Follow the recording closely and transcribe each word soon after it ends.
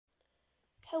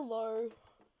Hello,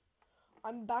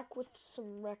 I'm back with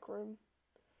some Rec Room,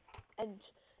 and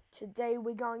today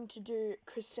we're going to do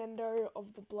Crescendo of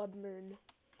the Blood Moon.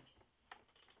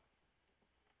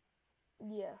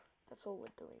 Yeah, that's all we're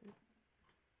doing.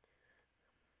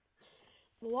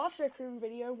 The last Rec Room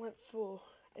video went for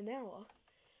an hour,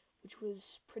 which was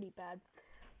pretty bad.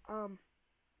 I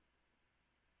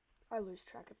lose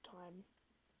track of time.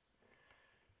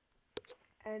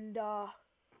 And,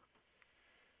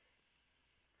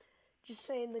 just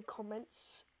say in the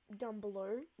comments down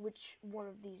below which one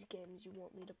of these games you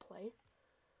want me to play.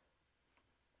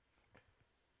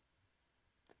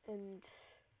 And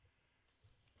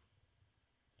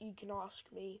you can ask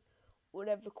me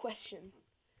whatever question.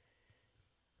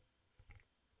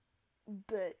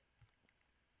 But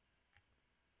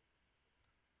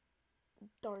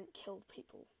don't kill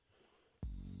people.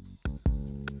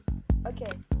 Okay.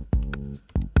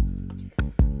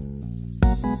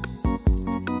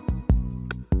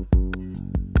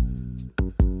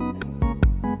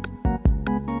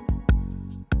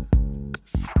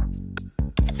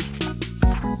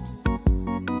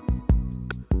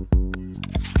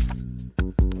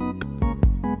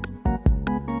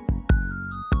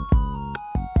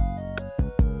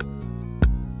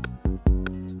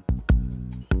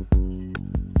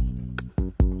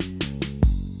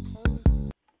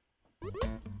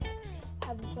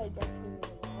 Haven't played Rec Room in a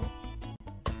while.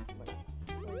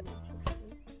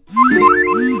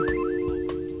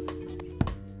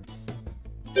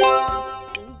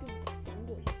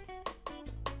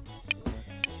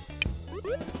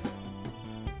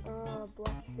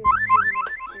 Black fish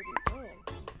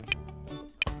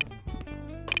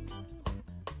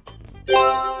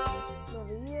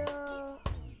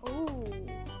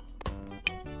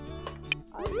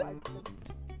I like the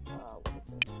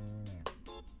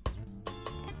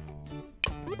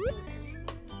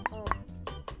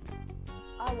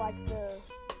I like the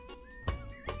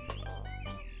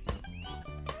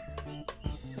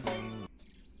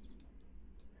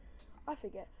I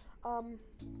forget. That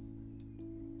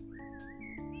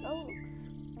looks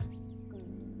good.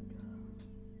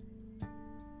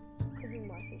 Cooking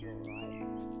knife is alright.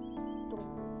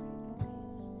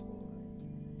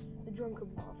 The drunken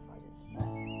bar fight is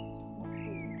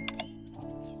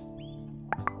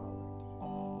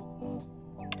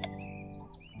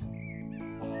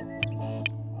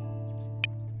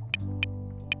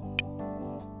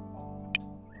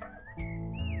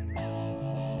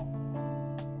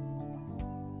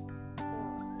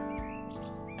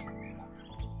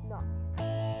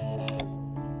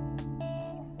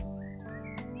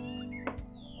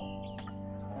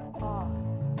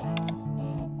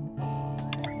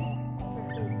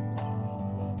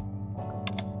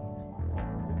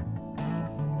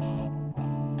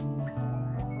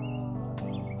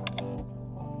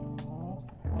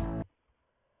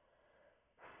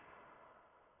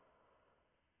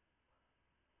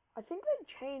I think they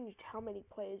changed how many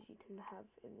players you can have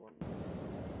in one match.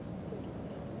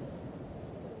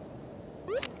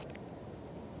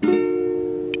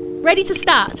 Ready to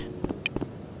start.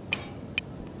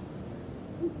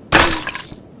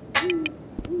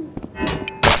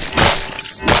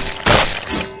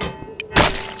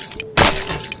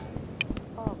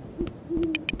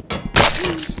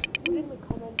 Put in the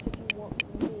comments if you want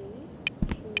me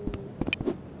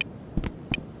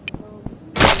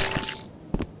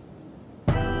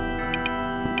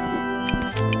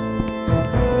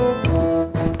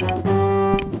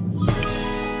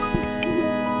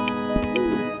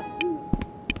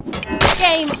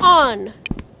Game on!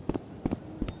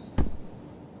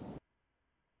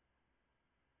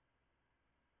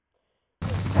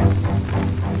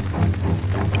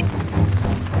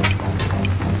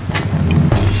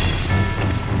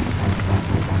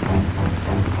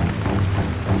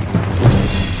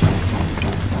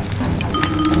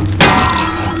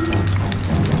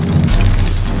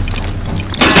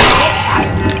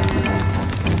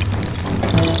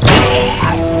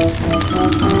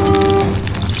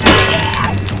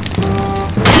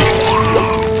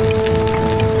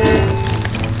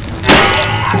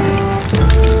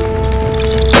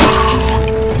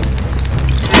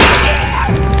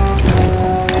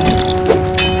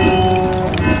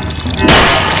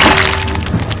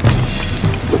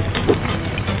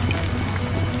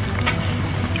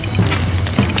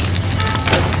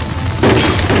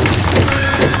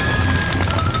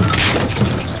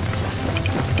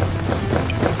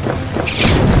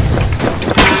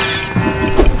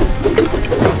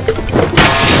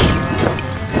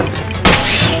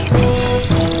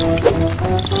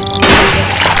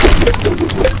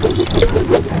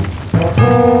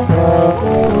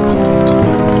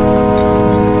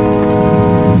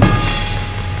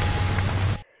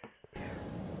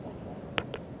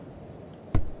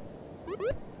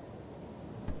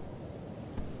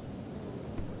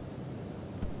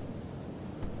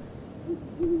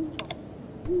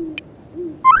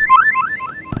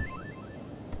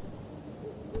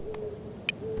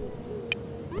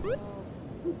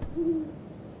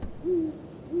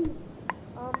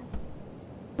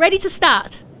 Ready to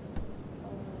start.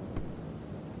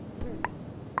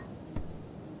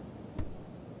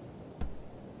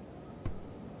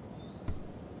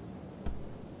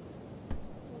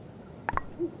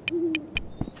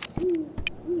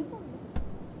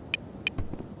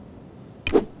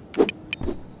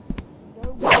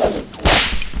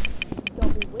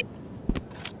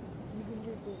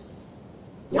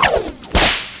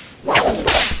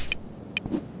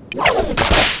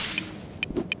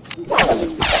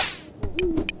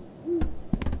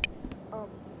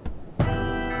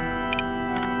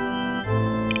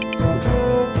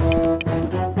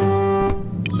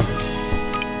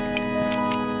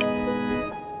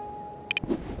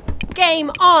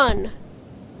 Game on!